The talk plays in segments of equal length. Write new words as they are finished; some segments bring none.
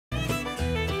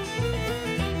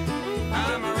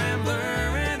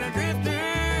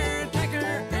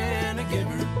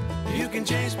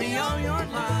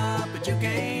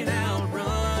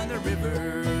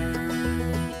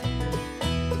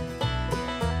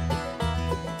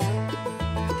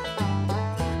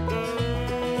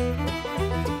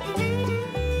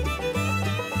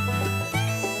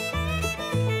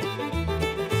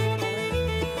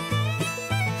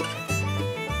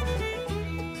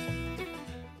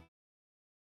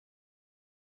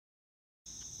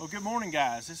Well, good morning,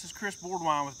 guys. This is Chris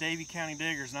Boardwine with Davie County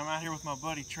Diggers, and I'm out here with my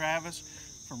buddy Travis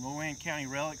from Rowan County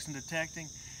Relics and Detecting,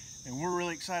 and we're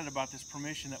really excited about this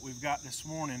permission that we've got this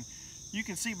morning. You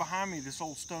can see behind me this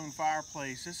old stone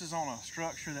fireplace. This is on a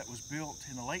structure that was built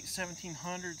in the late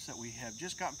 1700s that we have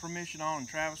just gotten permission on, and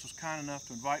Travis was kind enough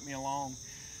to invite me along.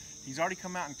 He's already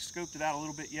come out and scoped it out a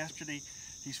little bit yesterday.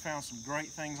 He's found some great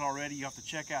things already. You have to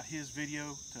check out his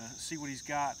video to see what he's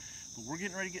got. But we're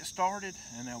getting ready to get started,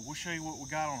 and we'll show you what we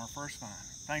got on our first find.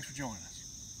 Thanks for joining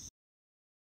us.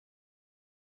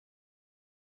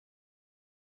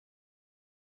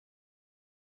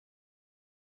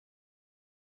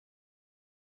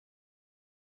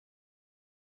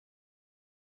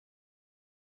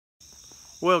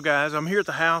 Well, guys, I'm here at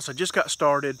the house. I just got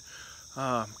started.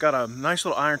 Got a nice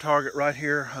little iron target right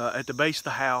here at the base of the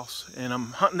house, and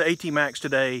I'm hunting the AT Max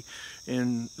today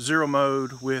in zero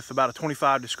mode with about a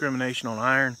 25 discrimination on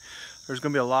iron. There's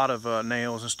going to be a lot of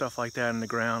nails and stuff like that in the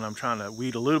ground. I'm trying to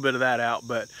weed a little bit of that out,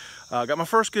 but got my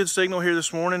first good signal here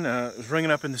this morning. It was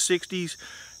ringing up in the 60s,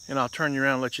 and I'll turn you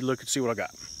around and let you look and see what I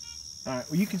got. All right,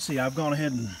 well, you can see I've gone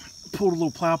ahead and pulled a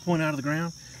little plow point out of the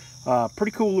ground.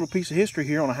 Pretty cool little piece of history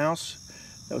here on a house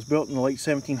that was built in the late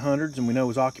 1700s, and we know it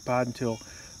was occupied until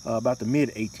about the mid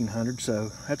 1800s.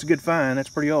 So that's a good find. That's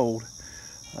pretty old.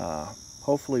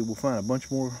 Hopefully we'll find a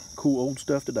bunch more cool old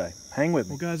stuff today. Hang with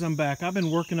me. Well, guys, I'm back. I've been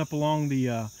working up along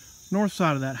the north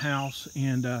side of that house,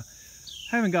 and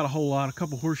haven't got a whole lot. A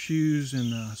couple horseshoes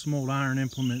and some old iron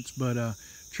implements, but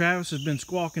Travis has been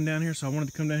squawking down here, so I wanted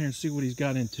to come down here and see what he's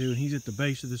got into. And he's at the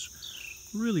base of this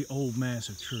really old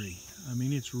massive tree. I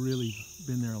mean, it's really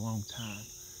been there a long time.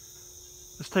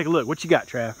 Let's take a look. What you got,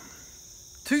 Trav?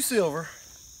 2 silver.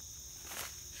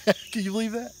 Can you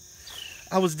believe that?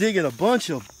 I was digging a bunch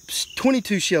of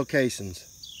 22 shell casings,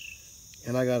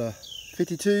 and I got a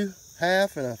 52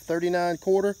 half and a 39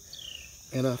 quarter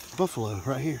and a buffalo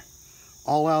right here,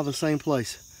 all out of the same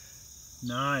place.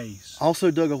 Nice. Also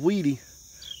dug a weedy,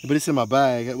 but it's in my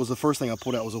bag. That was the first thing I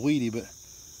pulled out, was a weedy, but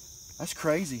that's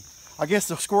crazy. I guess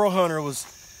the squirrel hunter was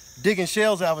digging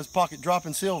shells out of his pocket,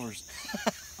 dropping silvers.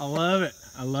 I love it.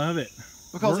 I love it.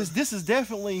 Because this is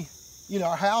definitely, you know,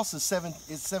 our house is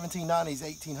 1790s,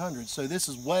 1800s, so this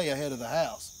is way ahead of the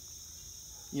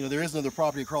house. You know, there is another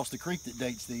property across the creek that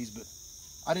dates these, but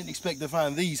I didn't expect to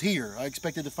find these here. I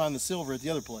expected to find the silver at the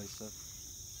other place.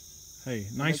 So. Hey,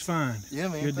 nice find. Yeah,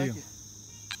 man. Good deal. You.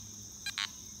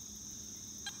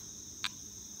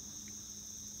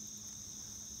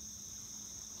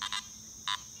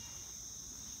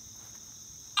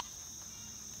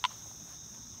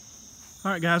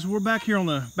 All right, guys, we're back here on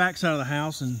the back side of the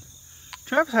house, and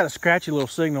Travis had a scratchy little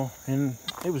signal, and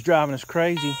it was driving us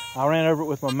crazy. I ran over it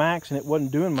with my Max, and it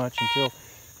wasn't doing much until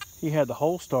he had the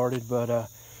hole started. But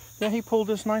yeah, he pulled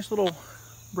this nice little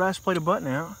brass plated button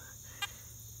out.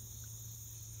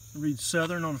 It reads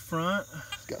Southern on the front.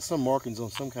 It's got some markings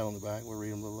on some kind on the back. We'll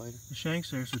read them a little later. The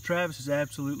shank's there. So Travis is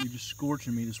absolutely just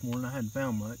scorching me this morning. I hadn't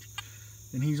found much.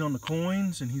 And he's on the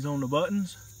coins, and he's on the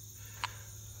buttons.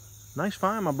 Nice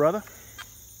find, my brother.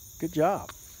 Good job.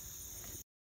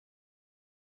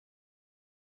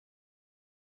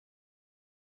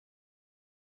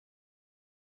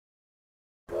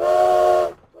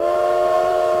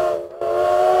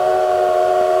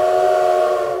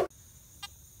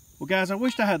 Well, guys, I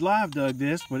wished I had live dug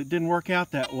this, but it didn't work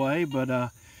out that way.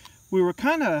 But we were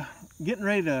kind of getting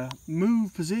ready to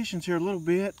move positions here a little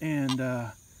bit, and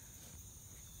down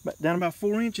about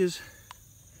 4 inches,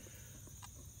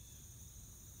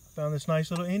 found this nice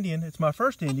little Indian. It's my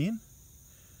first Indian.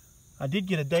 I did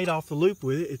get a date off the loop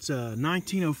with it. It's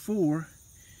 1904.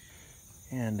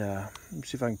 And let me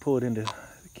see if I can pull it into the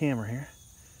camera here.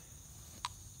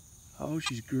 Oh,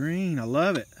 she's green. I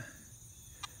love it.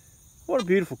 What a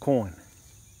beautiful coin.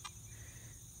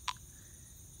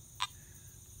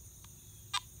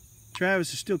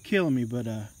 Travis is still killing me, but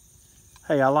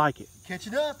hey, I like it.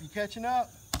 Catching up. You catching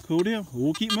up. Cool deal.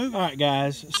 We'll keep moving. All right,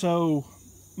 guys. So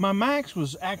my Max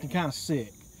was acting kind of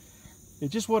sick. It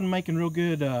just wasn't making real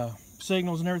good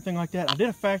signals and everything like that. I did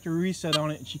a factory reset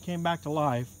on it, and she came back to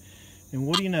life. And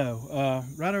what do you know?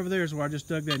 Right over there is where I just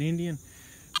dug that Indian.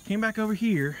 Came back over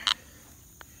here,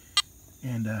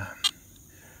 and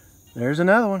there's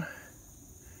another one.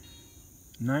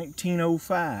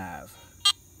 1905.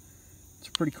 It's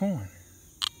a pretty coin.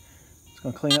 It's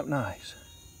gonna clean up nice.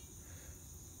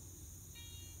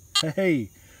 Hey,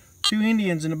 2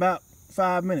 Indians in about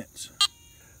 5 minutes.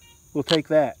 We'll take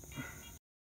that.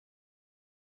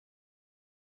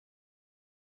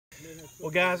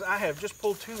 Well, guys, I have just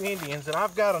pulled 2 Indians, and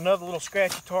I've got another little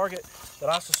scratchy target that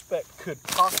I suspect could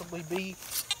possibly be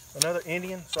another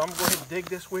Indian. So I'm going to go ahead and dig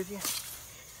this with you.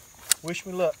 Wish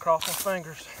me luck, cross my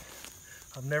fingers.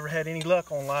 I've never had any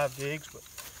luck on live digs, but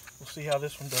we'll see how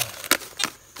this one does.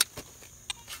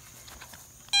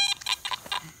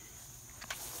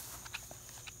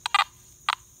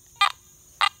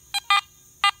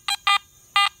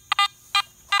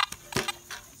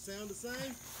 Sound the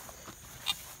same?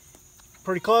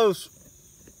 Pretty close.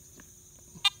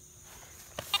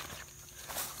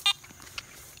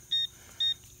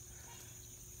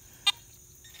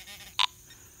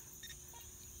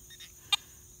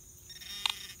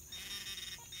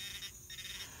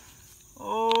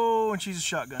 Oh, and she's a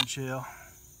shotgun shell.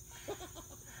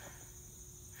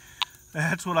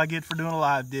 That's what I get for doing a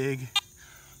live dig.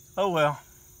 Oh well,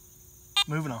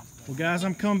 moving on. Well guys,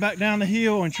 I'm coming back down the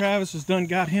hill and Travis has done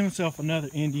got himself another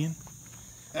Indian.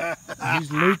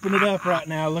 He's looping it up right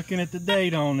now, looking at the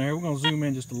date on there. We're gonna zoom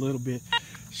in just a little bit.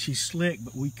 She's slick,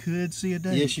 but we could see a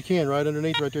date. Yes, you can, right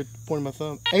underneath, right there, pointing my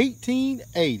thumb.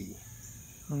 1880.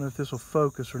 I don't know if this will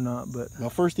focus or not, but My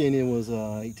first Indian was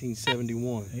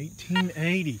 1871.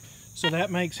 1880. So that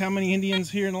makes how many Indians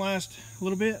here in the last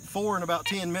little bit? 4 in about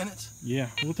 10 minutes. Yeah,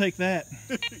 we'll take that.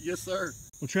 Yes, sir.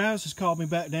 Well, Travis has called me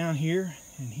back down here,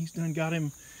 and he's done got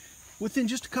him within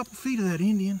just a couple feet of that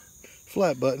Indian.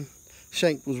 Flat button.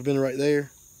 Shank was been right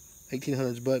there.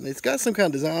 1800s button. It's got some kind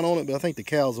of design on it, but I think the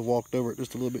cows have walked over it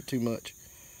just a little bit too much.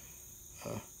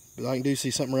 But I can do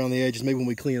see something around the edges. Maybe when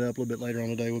we clean it up a little bit later on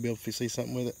today, we'll be able to see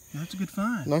something with it. That's a good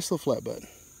find. Nice little flat button.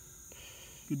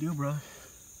 Good deal, brother.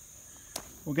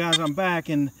 Well, guys, I'm back,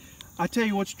 and I tell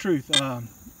you what's the truth.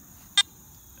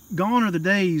 Gone are the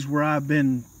days where I've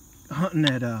been hunting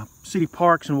at city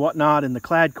parks and whatnot, and the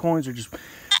clad coins are just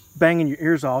banging your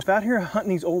ears off. Out here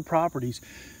hunting these old properties,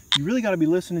 you really got to be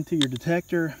listening to your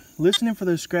detector, listening for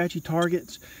those scratchy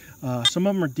targets. Some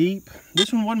of them are deep.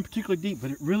 This one wasn't particularly deep,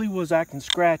 but it really was acting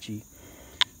scratchy,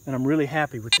 and I'm really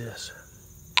happy with this.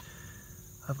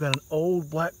 I've got an old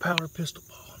black powder pistol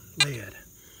ball, lead.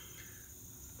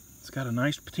 It's got a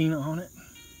nice patina on it.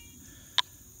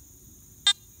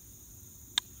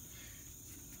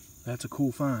 That's a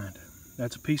cool find.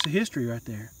 That's a piece of history right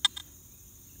there.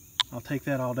 I'll take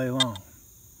that all day long.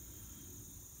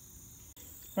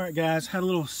 All right, guys, had a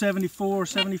little 74,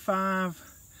 75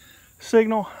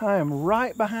 signal. I am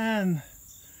right behind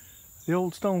the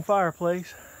old stone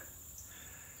fireplace,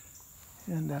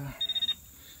 and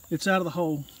it's out of the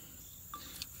hole.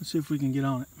 Let's see if we can get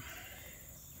on it.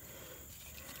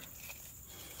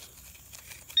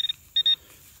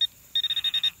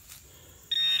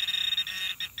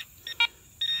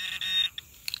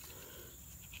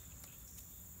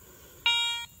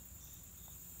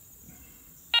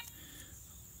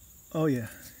 Oh yeah.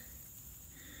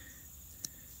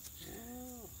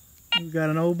 We've got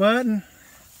an old button.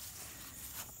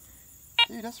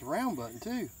 Dude, that's a round button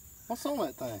too. What's on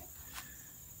that thing?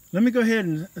 Let me go ahead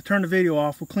and turn the video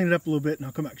off. We'll clean it up a little bit and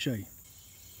I'll come back and show you.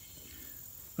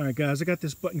 All right, guys, I got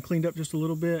this button cleaned up just a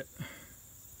little bit.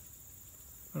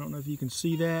 I don't know if you can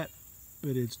see that,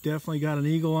 but it's definitely got an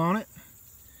eagle on it.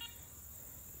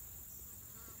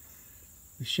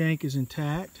 The shank is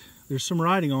intact. There's some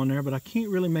writing on there, but I can't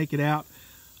really make it out.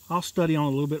 I'll study on it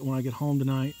a little bit when I get home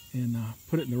tonight and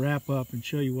put it in the wrap up and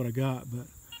show you what I got. But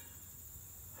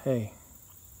hey,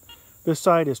 this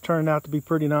site has turned out to be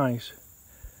pretty nice.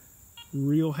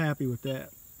 Real happy with that.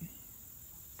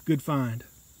 Good find.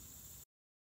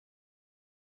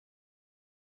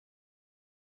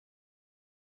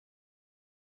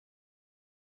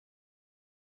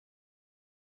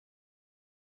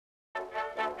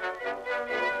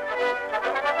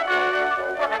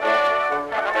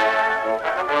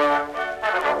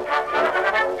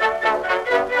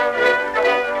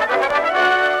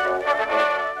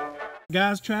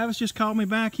 Guys, Travis just called me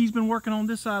back. He's been working on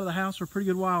this side of the house for a pretty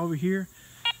good while over here.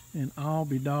 And I'll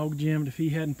be dog jimmed if he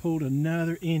hadn't pulled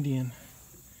another Indian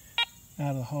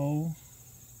out of the hole.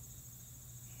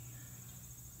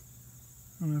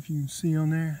 I don't know if you can see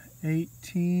on there,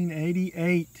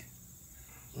 1888.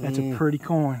 That's a pretty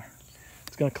coin.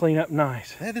 It's gonna clean up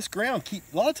nice. Yeah, this ground a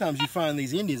lot of times you find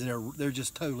these Indians and they're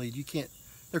just totally, you can't,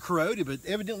 they're corroded, but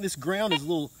evidently this ground is a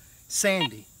little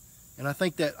sandy. And I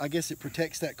think that, I guess it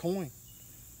protects that coin.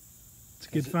 It's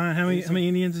a good find. How many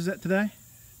Indians is that today?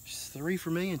 Just 3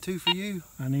 for me and 2 for you.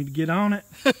 I need to get on it.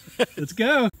 Let's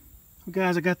go. Well,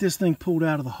 guys, I got this thing pulled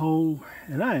out of the hole,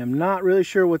 and I am not really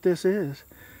sure what this is.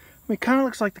 I mean, it kind of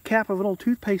looks like the cap of an old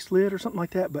toothpaste lid or something like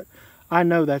that, but I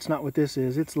know that's not what this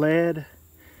is. It's lead,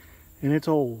 and it's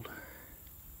old.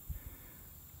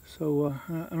 So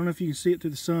I don't know if you can see it through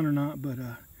the sun or not, but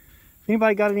if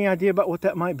anybody got any idea about what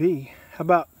that might be, how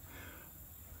about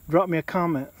drop me a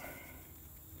comment.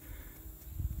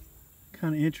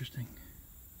 Kind of interesting.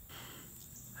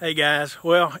 Hey guys,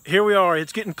 well, here we are.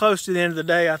 It's getting close to the end of the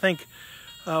day. I think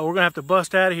we're gonna have to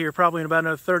bust out of here probably in about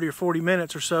another 30 or 40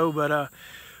 minutes or so, but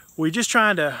we're just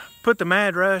trying to put the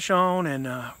mad rush on and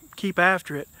keep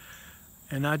after it.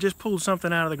 And I just pulled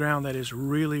something out of the ground that is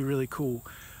really, really cool.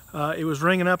 It was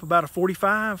ringing up about a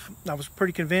 45. I was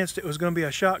pretty convinced it was gonna be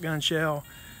a shotgun shell,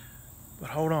 but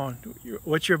hold on.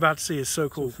 What you're about to see is so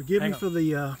cool. So forgive me for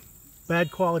the bad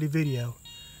quality video,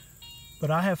 but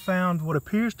I have found what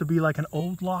appears to be like an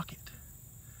old locket.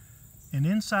 And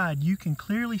inside you can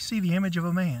clearly see the image of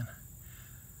a man.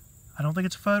 I don't think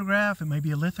it's a photograph, it may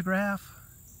be a lithograph,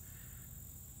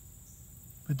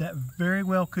 but that very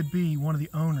well could be one of the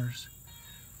owners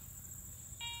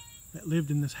that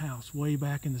lived in this house way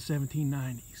back in the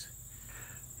 1790s.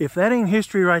 If that ain't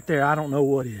history right there, I don't know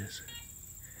what is.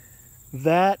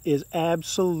 That is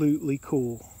absolutely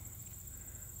cool.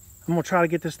 I'm gonna try to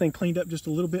get this thing cleaned up just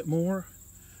a little bit more.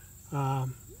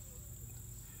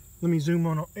 Let me zoom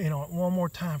in on it one more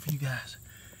time for you guys.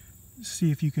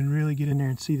 See if you can really get in there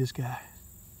and see this guy.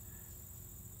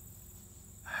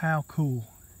 How cool.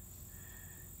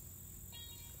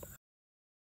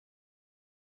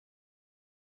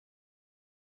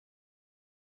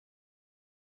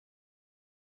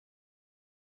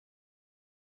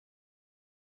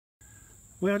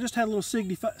 Well, I just had a little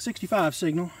 65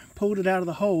 signal, pulled it out of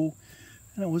the hole,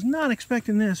 and I was not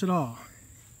expecting this at all.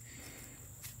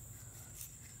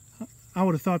 I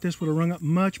would have thought this would have rung up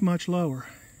much, much lower.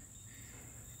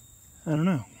 I don't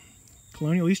know.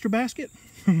 Colonial Easter basket?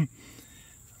 I'm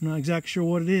not exactly sure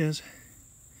what it is.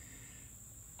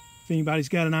 If anybody's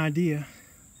got an idea,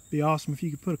 it'd be awesome if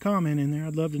you could put a comment in there.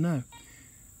 I'd love to know.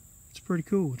 It's pretty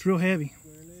cool. It's real heavy.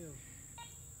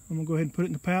 I'm gonna go ahead and put it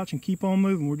in the pouch and keep on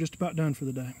moving. We're just about done for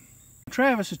the day.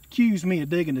 Travis accused me of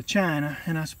digging to China,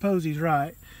 and I suppose he's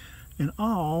right. And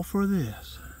all for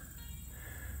this.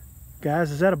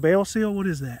 Guys, is that a bale seal? What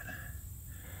is that?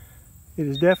 It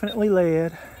is definitely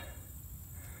lead,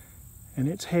 and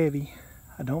it's heavy.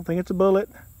 I don't think it's a bullet.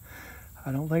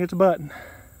 I don't think it's a button.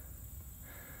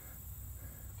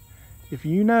 If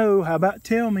you know, how about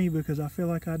tell me, because I feel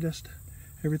like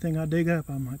everything I dig up,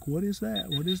 I'm like, what is that?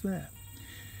 What is that?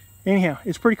 Anyhow,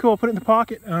 it's pretty cool. Put it in the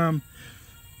pocket.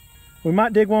 We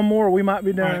might dig one more, or we might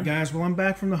be done. All right, guys. Well, I'm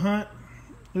back from the hunt.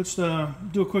 Let's do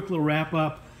a quick little wrap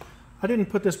up. I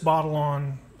didn't put this bottle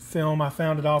on film. I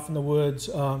found it off in the woods.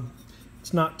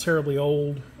 It's not terribly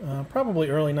old.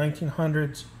 Probably early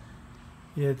 1900s.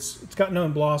 It's got no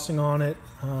embossing on it.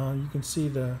 You can see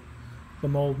the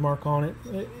mold mark on it.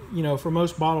 You know, for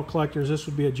most bottle collectors, this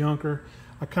would be a junker.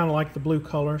 I kind of like the blue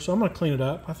color, so I'm going to clean it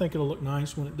up. I think it'll look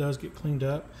nice when it does get cleaned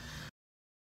up.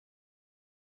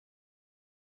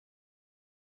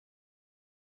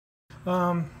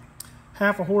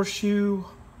 Half a horseshoe,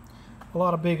 a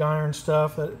lot of big iron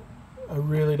stuff that I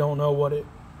really don't know what it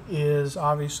is.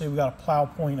 Obviously, we got a plow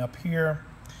point up here.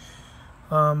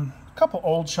 A couple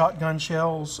old shotgun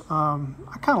shells. I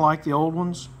kind of like the old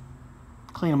ones.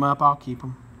 Clean them up, I'll keep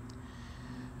them.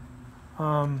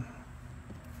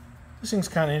 This thing's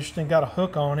kind of interesting. Got a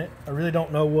hook on it. I really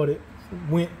don't know what it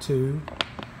went to.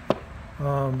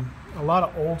 A lot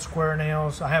of old square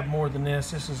nails. I have more than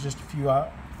this. This is just a few I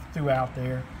threw out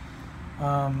there.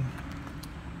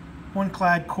 One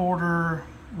clad quarter,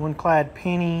 one clad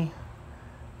penny,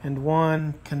 and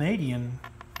one Canadian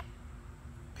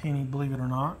penny, believe it or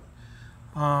not.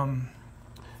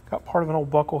 Got part of an old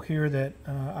buckle here that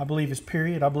I believe is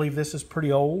period. I believe this is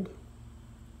pretty old.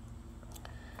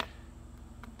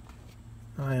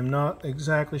 I am not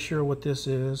exactly sure what this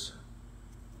is.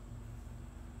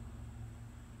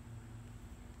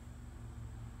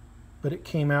 But it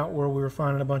came out where we were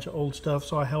finding a bunch of old stuff,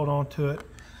 so I held on to it.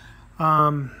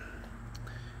 Got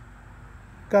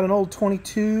an old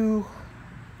 22,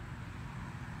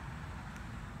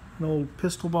 an old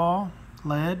pistol ball,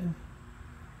 lead.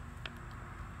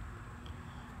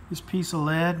 This piece of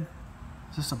lead,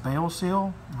 is this a bale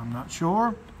seal? I'm not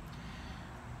sure.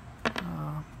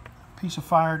 Piece of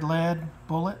fired lead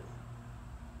bullet.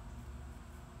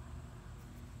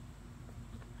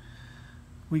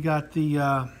 We got the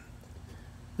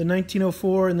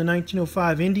 1904 and the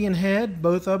 1905 Indian head.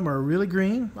 Both of them are really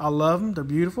green. I love them. They're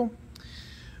beautiful.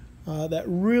 That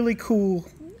really cool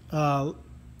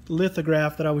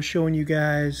lithograph that I was showing you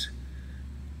guys.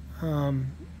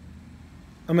 I'm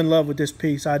in love with this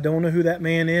piece. I don't know who that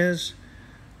man is,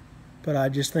 but I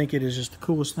just think it is just the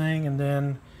coolest thing. And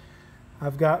then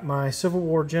I've got my Civil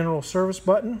War General Service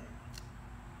button.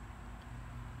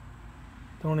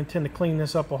 Don't intend to clean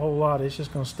this up a whole lot. It's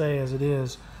just going to stay as it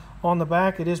is. On the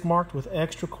back, it is marked with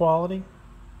extra quality.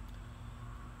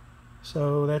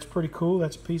 So that's pretty cool.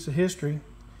 That's a piece of history.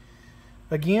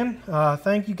 again,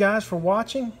 thank you guys for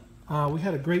watching. We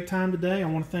had a great time today. I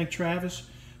want to thank Travis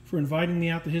for inviting me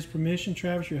out to his permission.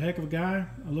 Travis, you're a heck of a guy.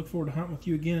 I look forward to hunting with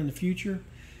you again in the future.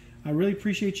 I really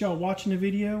appreciate y'all watching the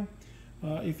video.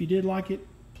 If you did like it,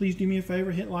 please do me a favor,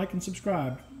 hit like and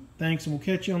subscribe. Thanks, and we'll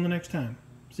catch you on the next time.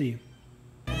 See you.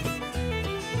 I'm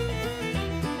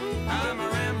a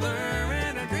rambler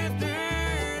and a drifter,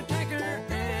 a taker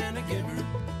and a giver.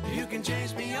 You can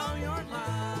chase me all your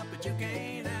life, but you can't